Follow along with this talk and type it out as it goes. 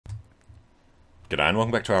G'day and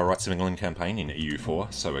welcome back to our Rights of England campaign in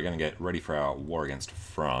EU4. So we're going to get ready for our war against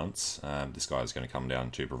France. This guy's going to come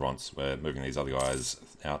down to Provence. We're moving these other guys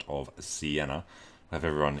out of Siena. We have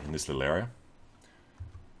everyone in this little area.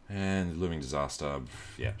 And looming disaster,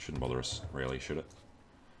 yeah, shouldn't bother us really, should it?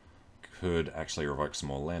 Could actually revoke some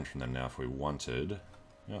more land from them now if we wanted.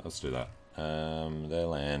 Yeah, let's do that. Their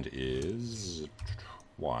land is...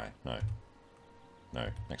 Y. No. No,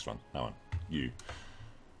 next one. That one. U.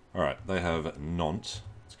 Alright, they have Nantes.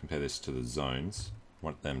 Let's compare this to the zones.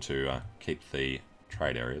 Want them to keep the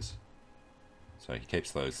trade areas. So he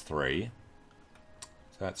keeps those 3.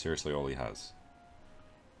 So that's seriously all he has.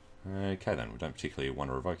 Okay then, we don't particularly want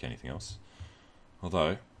to revoke anything else.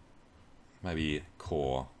 Although, maybe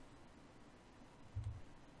core.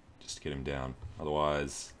 Just to get him down.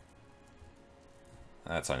 Otherwise,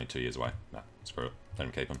 that's only 2 years away. Nah, screw it. Let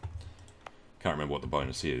him keep him. Can't remember what the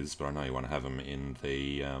bonus is, but I know you want to have them in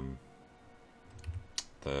the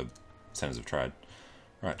centres of trade.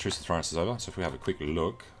 Right, Truce with France is over, so if we have a quick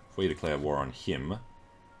look, if we declare war on him...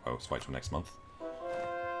 Oh, let's wait till next month.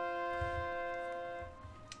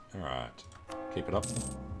 Alright, keep it up.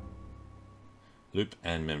 Loop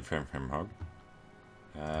and Memfremfremhog.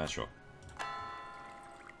 Sure.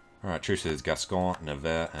 Alright, Truce with Gascon,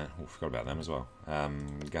 Nevers, and... Oh, forgot about them as well.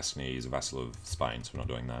 Gascony is a vassal of Spain, so we're not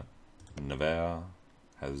doing that. Nevers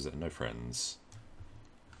has no friends.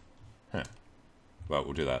 Huh. Well,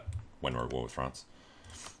 we'll do that when we're at war with France.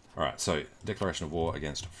 Alright, so declaration of war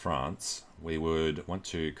against France. We would want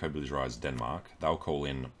to co-belligerize Denmark. They'll call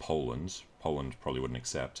in Poland. Poland probably wouldn't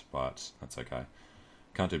accept, but that's okay.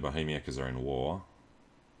 Can't do Bohemia because they're in war.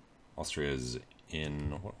 Austria's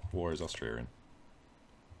in... What war is Austria in?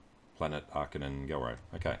 Planet, Aachen and Gelre.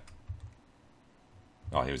 Okay.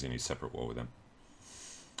 Oh, he was in his separate war with them.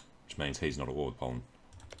 Which means he's not at war with Poland.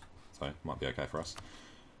 So, might be okay for us.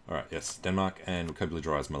 Alright, yes, Denmark, and we'll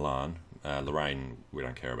co-belligerize Milan. Lorraine, we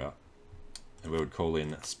don't care about. And we would call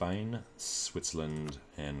in Spain, Switzerland,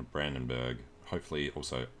 and Brandenburg. Hopefully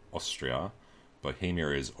also Austria.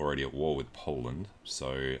 Bohemia is already at war with Poland,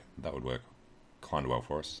 so that would work kind of well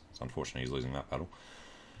for us. It's unfortunate he's losing that battle.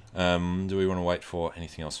 Do we want to wait for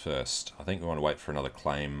anything else first? I think we want to wait for another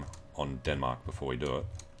claim on Denmark before we do it.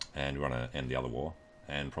 And we want to end the other war.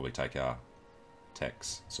 And probably take our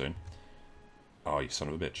techs soon. Oh, you son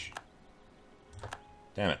of a bitch.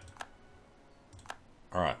 Damn it.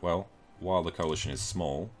 Alright, well, while the coalition is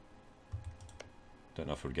small, don't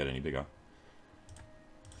know if it would get any bigger.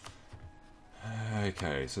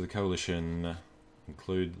 Okay, so the coalition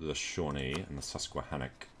include the Shawnee and the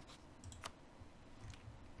Susquehannock.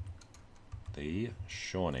 The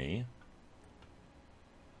Shawnee.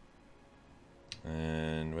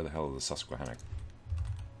 And where the hell are the Susquehannock?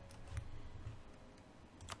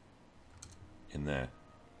 In there.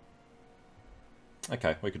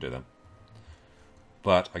 Okay, we could do them.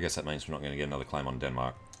 But I guess that means we're not going to get another claim on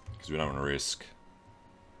Denmark, because we don't want to risk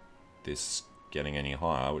this getting any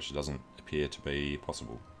higher, which doesn't appear to be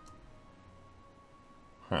possible.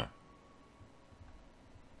 Huh.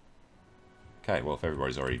 Okay, well if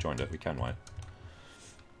everybody's already joined it, we can wait.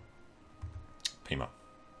 Pima.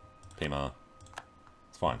 Pima.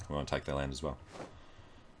 It's fine, we want to take their land as well.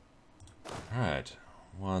 Alright.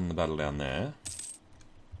 Won the battle down there.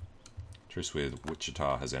 Truce with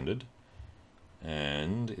Wichita has ended.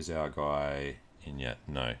 And is our guy in yet?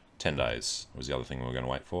 No. 10 days was the other thing we were going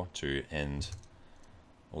to wait for to end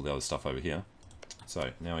all the other stuff over here.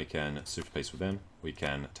 So now we can sue for peace with them. We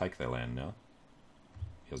can take their land now.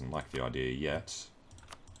 He doesn't like the idea yet.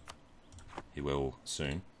 He will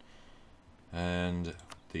soon. And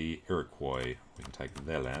the Iroquois, we can take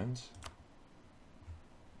their land.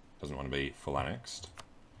 Doesn't want to be full annexed.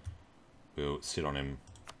 We'll sit on him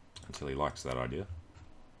until he likes that idea.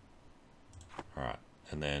 Alright,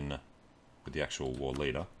 and then with the actual war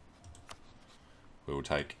leader, we will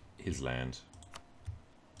take his land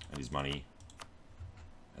and his money,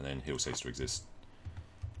 and then he'll cease to exist.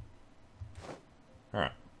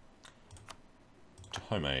 Alright.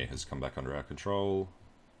 Tahome has come back under our control.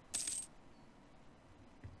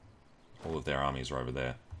 All of their armies are over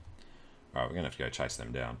there. Alright, we're going to have to go chase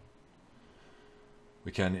them down.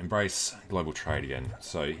 We can embrace global trade again.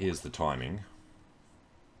 So here's the timing.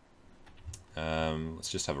 Let's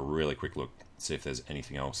just have a really quick look, see if there's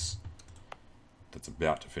anything else that's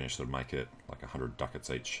about to finish that would make it like 100 ducats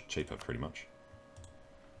each cheaper, pretty much.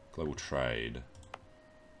 Global trade.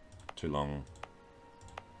 Too long.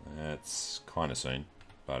 It's kind of soon,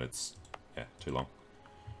 but it's, yeah, too long.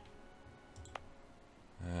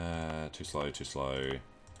 Too slow, too slow.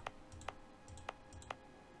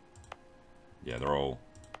 Yeah, they're all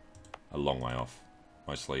a long way off.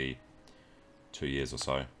 Mostly 2 years or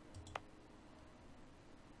so.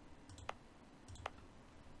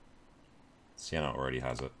 Siena already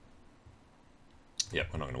has it. Yep,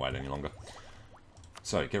 we're not going to wait any longer.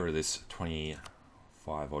 So, get rid of this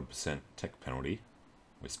 25% tech penalty.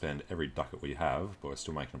 We spend every ducat we have, but we're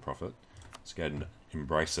still making a profit. Let's go ahead and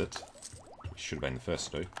embrace it. We should have been the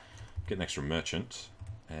first to do. Get an extra merchant.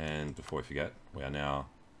 And before we forget, we are now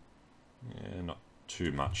not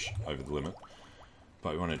too much over the limit.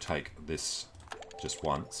 But we want to take this just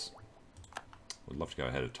once. We'd love to go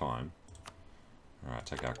ahead of time. Alright,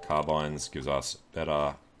 take our carbines. Gives us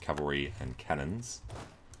better cavalry and cannons.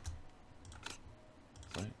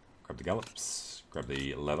 So, grab the gallops. Grab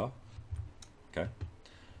the leather. Okay.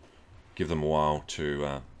 Give them a while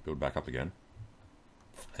to build back up again.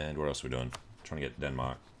 And what else are we doing? Trying to get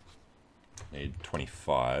Denmark. Need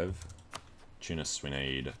 25. Tunis we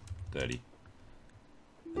need 30.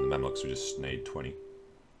 And the Mamluks we just need 20.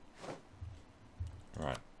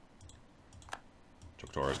 Alright.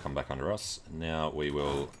 Doctora's come back under us. Now we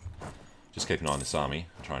will just keep an eye on this army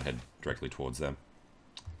and try and head directly towards them.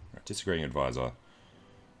 Right, disagreeing advisor.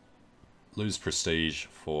 Lose prestige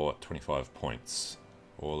for 25 points.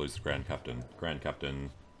 Or lose the Grand Captain. Grand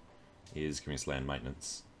Captain is giving us land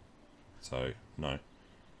maintenance. So, no.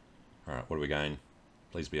 Alright, what do we gain?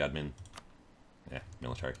 Please be admin. Yeah,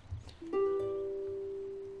 military.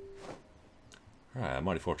 Alright, a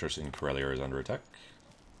mighty fortress in Karelia is under attack.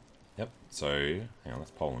 Yep, so, hang on,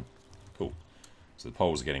 that's Poland. Cool. So the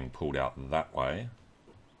Poles are getting pulled out that way.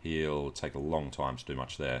 He'll take a long time to do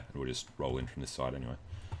much there, and we'll just roll in from this side anyway.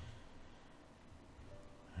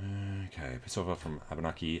 Okay, piss offer from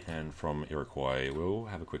Abenaki and from Iroquois. We'll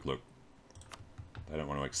have a quick look. They don't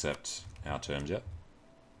want to accept our terms yet.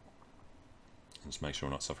 Just make sure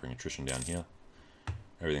we're not suffering attrition down here.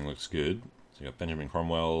 Everything looks good. So you got Benjamin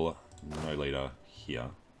Cromwell, no leader here.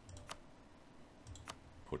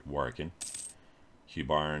 Put Warwick in. Hugh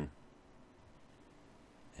Byron.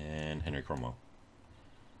 And Henry Cromwell.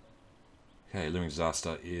 Okay, looming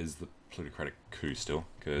disaster is the plutocratic coup still,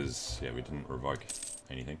 because, yeah, we didn't revoke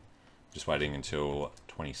anything. Just waiting until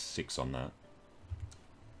 26 on that.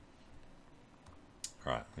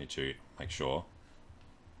 Alright, we need to make sure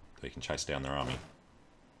that we can chase down their army.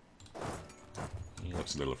 He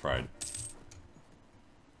looks a little afraid.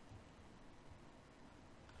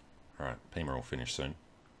 Alright, Pima will finish soon.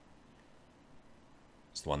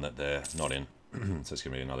 It's the one that they're not in, so it's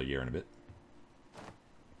going to be another year and a bit.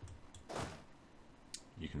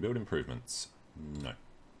 You can build improvements. No.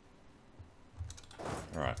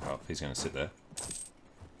 Alright, well, he's going to sit there.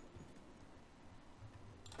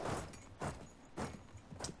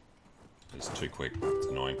 It's too quick. It's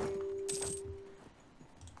annoying.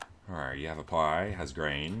 Alright, Yavapai has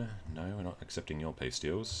green. No, we're not accepting your peace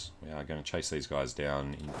deals. We are going to chase these guys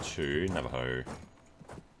down into Navajo.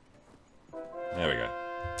 There we go.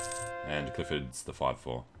 And Clifford's the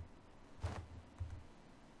 5-4.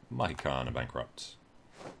 Mahican are bankrupt.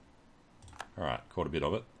 Alright, caught a bit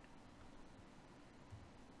of it.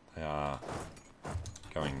 They are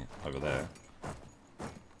going over there.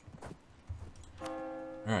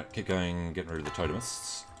 Alright, keep going, getting rid of the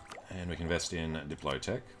totemists. And we can invest in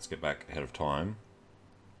Diplotech. Let's get back ahead of time.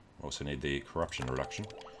 We also need the corruption reduction.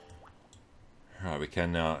 Alright, we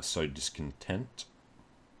can now sow discontent.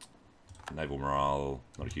 Naval morale,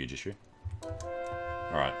 not a huge issue.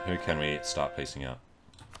 Alright, who can we start piecing out?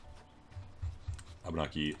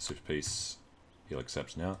 Abenaki, super peace. He'll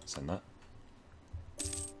accept now. Send that.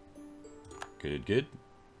 Good, good.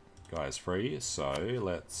 Guy is free, so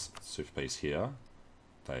let's super peace here.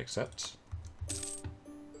 They accept.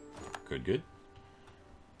 Good, good.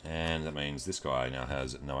 And that means this guy now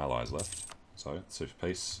has no allies left. So, super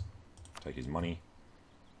peace. Take his money.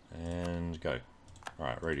 And go.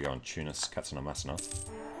 Alright, ready to go on Tunis, Katsina Masina.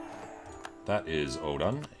 That is all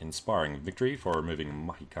done. Inspiring victory for removing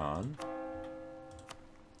Mahican.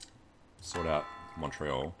 Sort out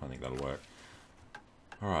Montreal. I think that'll work.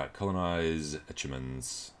 Alright, colonize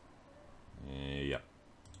Echemens. Yep.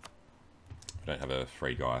 We don't have a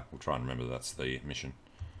free guy. We'll try and remember that's the mission.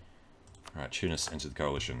 Alright, Tunis entered the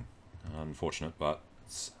coalition. Unfortunate, but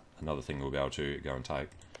it's another thing we'll be able to go and take.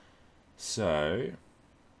 So,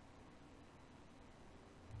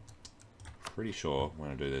 pretty sure we're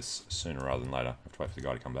going to do this sooner rather than later. I have to wait for the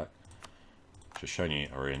guy to come back. Shoshone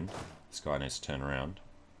are in. This guy needs to turn around.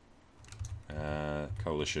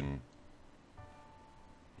 Coalition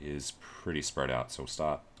is pretty spread out, so we'll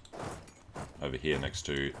start over here next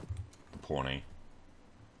to the Pawnee.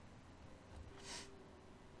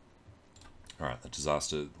 Alright, the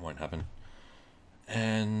disaster won't happen.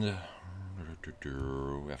 And we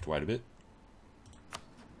have to wait a bit.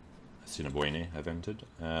 I Sinabuini have entered.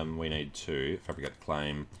 We need to fabricate the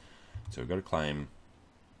claim. So we've got a claim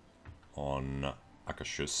on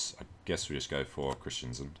Akashus. I guess we just go for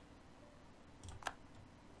Christiansand,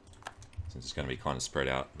 since it's going to be kind of spread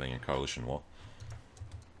out, being a coalition war.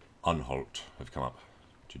 Unholt have come up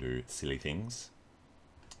to do silly things.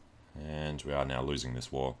 And we are now losing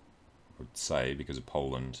this war, I would say, because of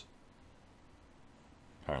Poland.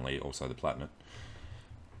 Apparently also the Palatinate.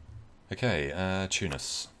 Okay,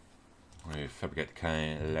 Tunis. We fabricate the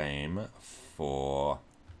claim for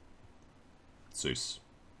Zeus.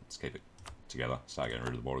 Let's keep it together, start getting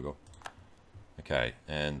rid of the border goal. Okay,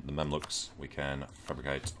 and the Mamluks we can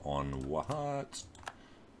fabricate on what?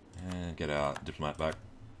 And get our diplomat back.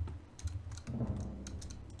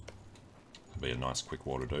 Be a nice quick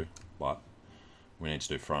war to do, but we need to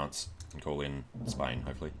do France and call in Spain,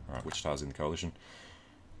 hopefully. Alright, Wichita's in the coalition.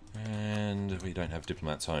 And we don't have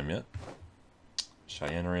diplomats home yet.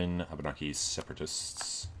 Cheyenne are in, Abenaki's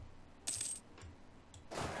separatists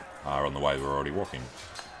are on the way, we're already walking.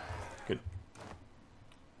 Good.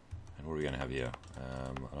 And what are we going to have here?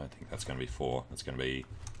 I don't think that's going to be 4, it's going to be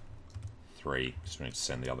 3, because we need to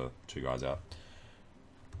send the other 2 guys out.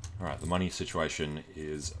 Alright, the money situation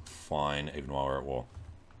is fine even while we're at war.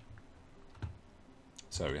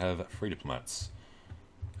 So we have 3 diplomats.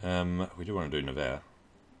 We do want to do Nevers.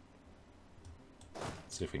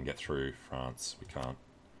 Let's see if we can get through France. We can't.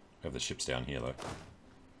 We have the ships down here though.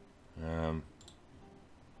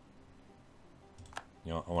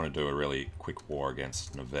 You know, I want to do a really quick war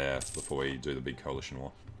against Nevers before we do the big coalition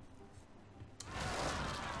war.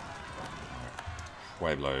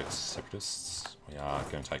 Pueblo separatists. We are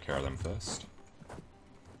going to take care of them first.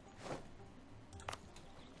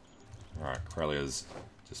 Alright, Corellia's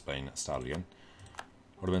just been started again.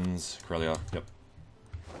 Ottomans, Corellia, yep.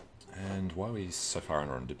 And why are we so far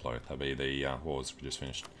under on Diplo? That'll be the wars we just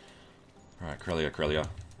finished. Alright, Corellia.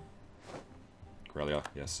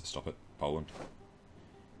 Yes, stop it. Poland.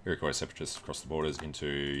 Iroquois separatists across the borders into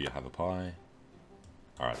Yavapai.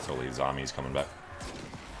 Alright, so all these armies coming back.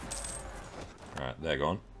 Alright, they're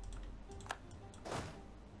gone.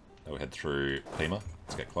 Now we head through Pima.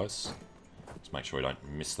 Let's get close. Just make sure we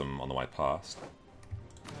don't miss them on the way past.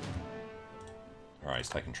 Alright, he's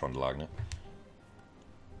taking Trondelagna.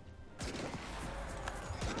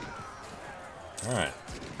 Alright.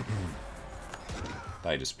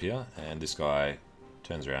 They disappear, and this guy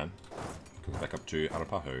turns around, goes back up to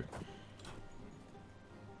Arapaho.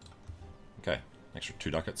 Okay, extra 2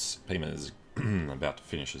 ducats. Pima is about to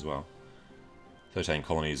finish as well. 13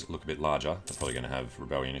 colonies look a bit larger. They're probably going to have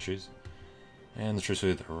rebellion issues. And the truce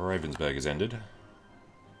with Ravensburg has ended.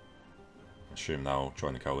 I assume they'll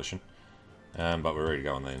join the coalition. But we're ready to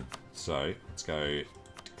go on then. So, let's go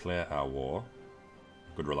declare our war.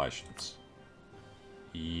 Good relations.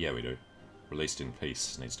 Yeah, we do. Released in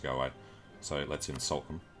peace needs to go away. So, let's insult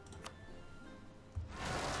them.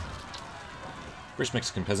 British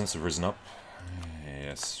Mexican peasants have risen up.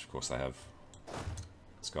 Yes, of course they have.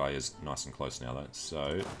 This guy is nice and close now though.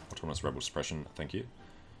 So, autonomous rebel suppression, thank you.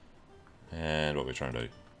 And what we're trying to do.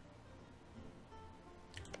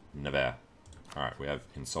 Nevers. Alright, we have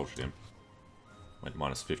insulted him. Went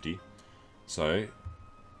minus 50. So,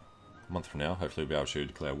 a month from now, hopefully we'll be able to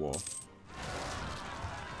declare war.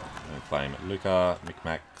 And claim Lucca,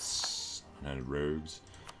 Micmacs, and rogues.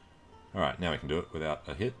 Alright, now we can do it without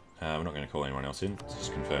a hit. We're not going to call anyone else in. Let's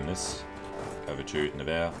just confirm this. Over to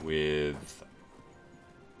Nevers with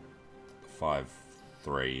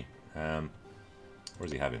 5-3. What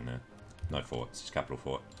does he have in there? No forts, just capital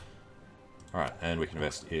fort. Alright, and we can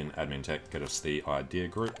invest in admin tech, get us the idea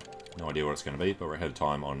group. No idea what it's going to be, but we're ahead of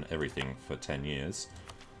time on everything for 10 years.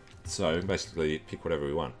 So, basically, pick whatever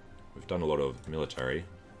we want. We've done a lot of military.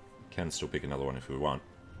 Can still pick another one if we want.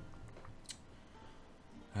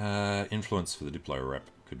 Influence for the Diplo rep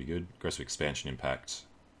could be good. Aggressive expansion impact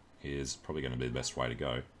is probably going to be the best way to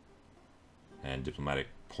go. And diplomatic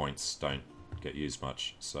points don't get used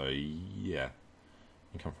much. So, yeah.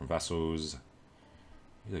 Income from vassals.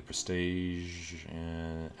 Yearly prestige.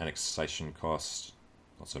 Annexation cost.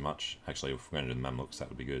 Not so much. Actually, if we're going to do the Mamluks, that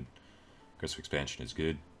would be good. Aggressive expansion is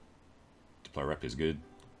good. Diplo rep is good.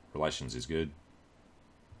 Relations is good.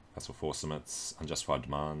 Vassal force limits. Unjustified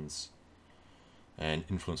demands. And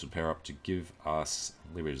influence would pair up to give us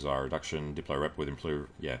liberty desire reduction. Diplo rep with improve.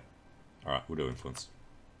 Yeah. Alright, we'll do influence.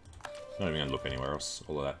 Not even going to look anywhere else.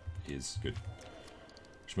 All of that is good.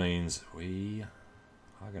 Which means we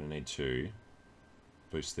are going to need to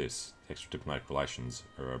boost this. Extra diplomatic relations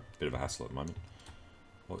are a bit of a hassle at the moment.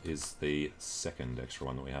 What is the second extra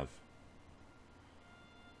one that we have?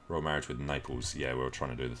 Royal marriage with Naples. Yeah, we were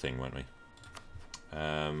trying to do the thing, weren't we?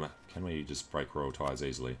 Can we just break royal ties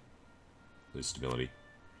easily? Lose stability.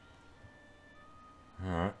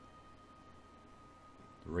 Alright.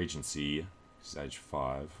 The Regency is age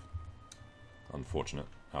 5. Unfortunate.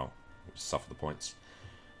 Oh, we just suffer the points.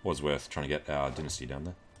 Was worth trying to get our dynasty down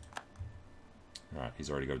there. Alright, he's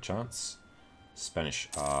already got a chance. Spanish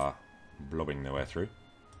are blobbing their way through.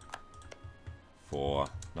 For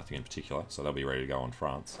nothing in particular, so they'll be ready to go on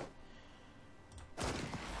France.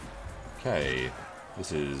 Okay,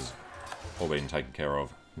 this is all being taken care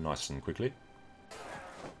of nice and quickly.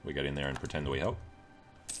 We get in there and pretend that we help.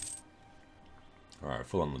 Alright,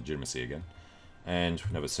 full on legitimacy again. And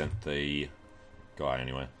we never sent the guy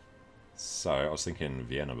anyway. So, I was thinking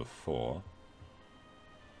Vienna before.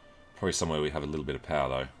 Probably somewhere we have a little bit of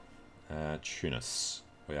power though. Tunis.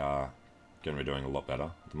 We are going to be doing a lot better.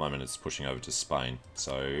 At the moment it's pushing over to Spain.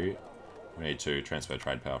 So, we need to transfer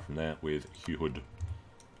trade power from there with EUIV.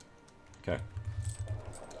 Okay.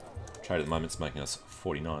 Trade at the moment is making us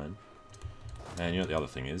 49. And you know what the other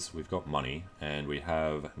thing is? We've got money, and we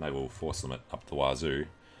have naval force limit up the wazoo.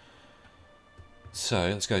 So,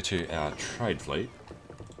 let's go to our trade fleet.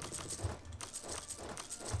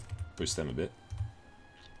 Boost them a bit.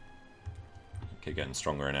 Keep getting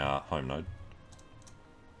stronger in our home node.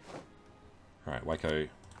 Alright, Waco is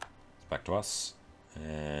back to us.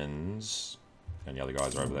 And the other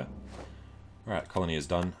guys are over there. Alright, colony is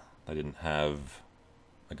done. They didn't have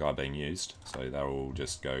a guy being used, so they will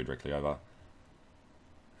just go directly over.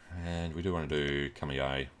 And we do want to do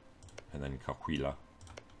Camille and then Cahuila,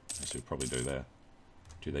 as we'll probably do there.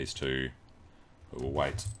 Do these two, but we'll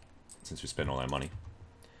wait since we spent all our money.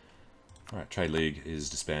 Alright, Trade League is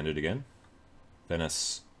disbanded again.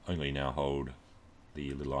 Venice only now hold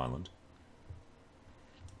the little island.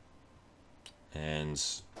 And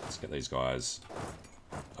let's get these guys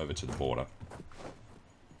over to the border.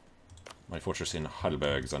 My fortress in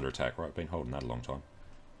Heidelberg is under attack. Right, been holding that a long time.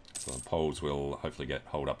 So the Poles will hopefully get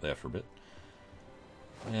holed up there for a bit.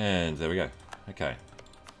 And there we go. Okay.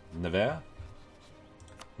 Nevers.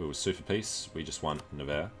 We will sue for peace. We just want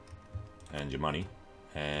Nevers. And your money.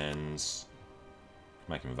 And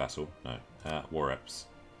make him a vassal. No. War reps.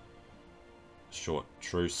 Short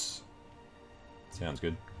truce. Sounds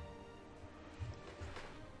good.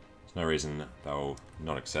 There's no reason they'll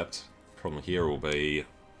not accept. Problem here will be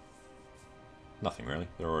nothing really.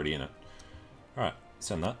 They're already in it. Alright,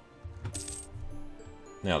 send that.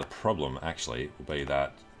 Now the problem actually will be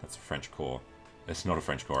that that's a French corps. It's not a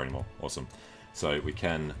French corps anymore. Awesome. So we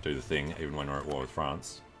can do the thing even when we're at war with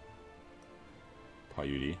France.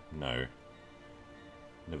 Paiudi, no.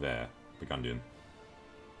 Nevers, Burgundian.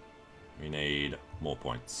 We need more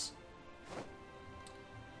points.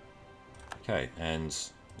 Okay, and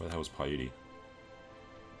where the hell is Paiudi?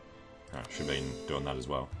 Alright, should have been doing that as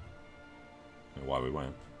well. I don't know why we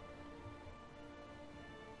weren't.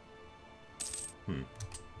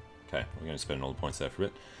 Okay, we're going to spend all the points there for a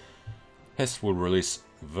bit. Hesse will release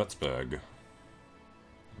Würzburg.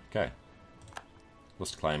 Okay.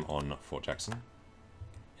 Lost a claim on Fort Jackson.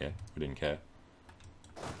 Yeah, we didn't care.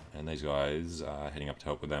 And these guys are heading up to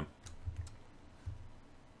help with them.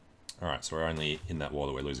 Alright, so we're only in that war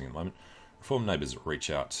that we're losing at the moment. Reform neighbours reach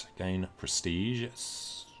out. Gain prestige.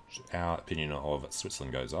 Our opinion of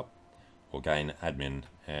Switzerland goes up. Or gain admin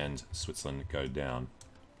and Switzerland go down.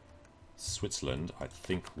 Switzerland, I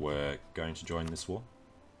think, were going to join this war.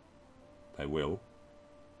 They will,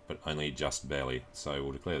 but only just barely. So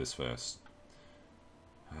we'll declare this first.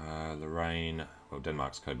 Lorraine, well,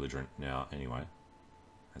 Denmark's co-belligerent now anyway.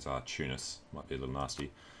 As are Tunis, might be a little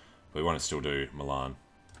nasty. But we want to still do Milan.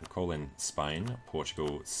 We'll call in Spain,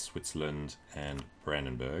 Portugal, Switzerland, and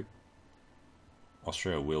Brandenburg.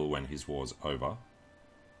 Austria will when his war's over.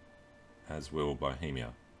 As will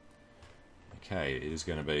Bohemia. Okay, it is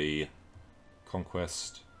going to be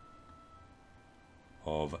Conquest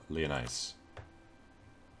of Lyonnaise.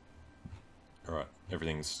 Alright,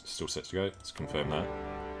 everything's still set to go. Let's confirm that.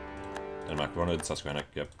 Denmark wanted, Susquehanna,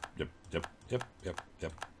 yep.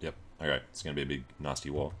 Okay, it's going to be a big, nasty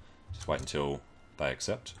war. Just wait until they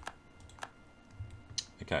accept.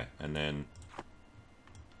 Okay, and then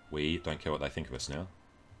we don't care what they think of us now.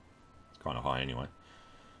 It's kind of high anyway.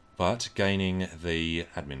 But gaining the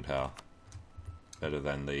admin power. Better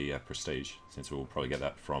than the prestige, since we'll probably get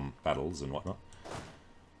that from battles and whatnot.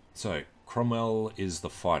 So, Cromwell is the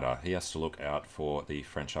fighter. He has to look out for the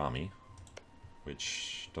French army,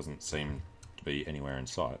 which doesn't seem to be anywhere in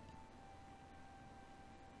sight.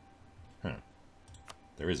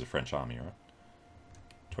 There is a French army, right?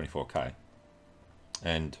 24k.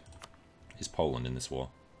 And is Poland in this war?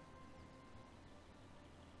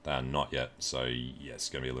 They are not yet, so yeah, it's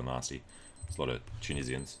going to be a little nasty. There's a lot of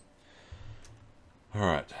Tunisians.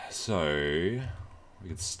 Alright, so we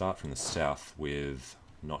could start from the south with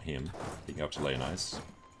not him. He can go up to Lyonnais.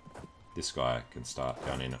 This guy can start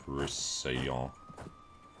down in Roussillon.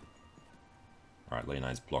 Alright,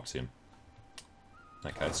 Lyonnais blocks him. In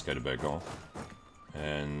that case, go to Burgon.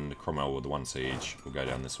 And Cromwell with the 1 siege will go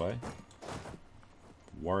down this way.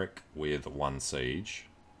 Warwick with 1 siege.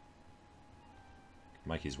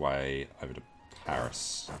 Make his way over to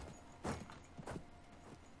Paris.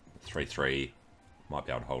 3-3 might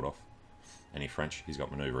be able to hold off. Any French, he's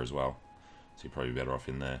got manoeuvre as well. So you're probably better off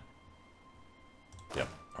in there. Yep,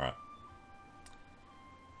 alright.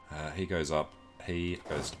 He goes up, he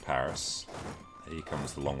goes to Paris. He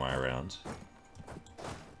comes the long way around.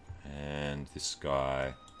 And this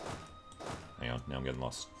guy... Hang on, now I'm getting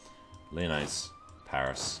lost. Lyonnais,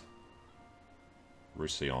 Paris,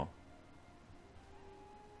 Roussillon.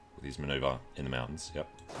 With his manoeuvre in the mountains, yep.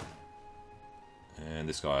 And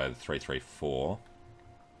this guy, 3-3-4,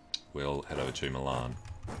 will head over to Milan.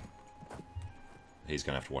 He's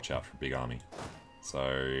going to have to watch out for a big army.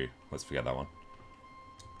 So, let's forget that one.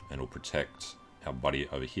 And we'll protect our buddy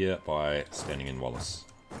over here by standing in Wallace.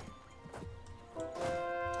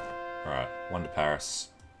 Alright, 1 to Paris.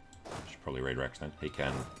 Should probably redirect then. He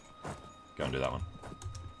can go and do that one.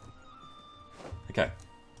 Okay.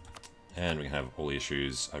 And we can have all the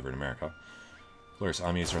issues over in America. Glorious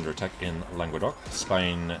armies are under attack in Languedoc.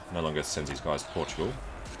 Spain no longer sends these guys to Portugal.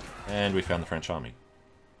 And we found the French army.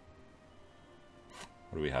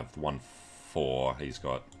 What do we have? 1-4. He's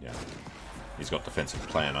got, yeah. He's got defensive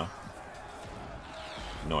planner.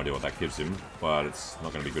 No idea what that gives him, but it's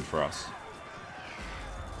not going to be good for us.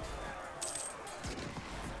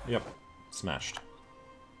 Yep. Smashed.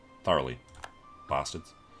 Thoroughly.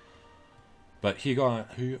 Bastards. But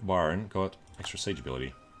Hugh Byron got extra siege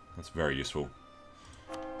ability. That's very useful.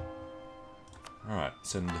 Alright,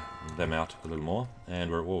 send them out a little more.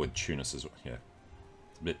 And we're at war with Tunis as well. Yeah.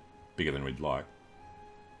 It's a bit bigger than we'd like.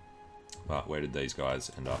 But where did these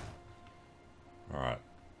guys end up? Alright.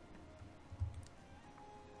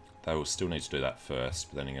 They will still need to do that first,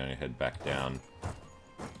 but then you're going to head back down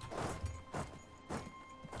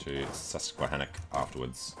to Susquehannock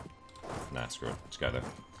afterwards. Nah, screw it. Let's go there.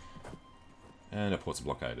 And our ports are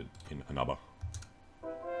blockaded in Annaba.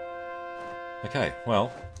 Okay,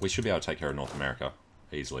 well, we should be able to take care of North America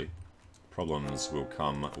easily. Problems will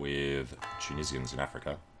come with Tunisians in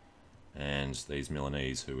Africa and these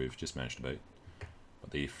Milanese who we've just managed to beat.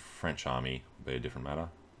 But the French army will be a different matter.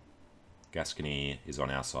 Gascony is on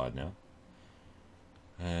our side now.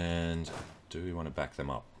 And do we want to back them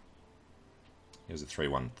up? Here's a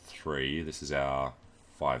 3-1-3. This is our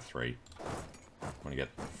 5-3. Want to get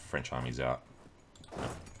French armies out.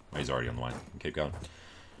 No, he's already on the way. Keep going.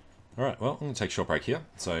 Alright, well, I'm going to take a short break here.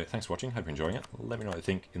 So, thanks for watching. Hope you're enjoying it. Let me know what you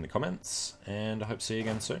think in the comments. And I hope to see you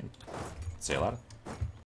again soon. See you later.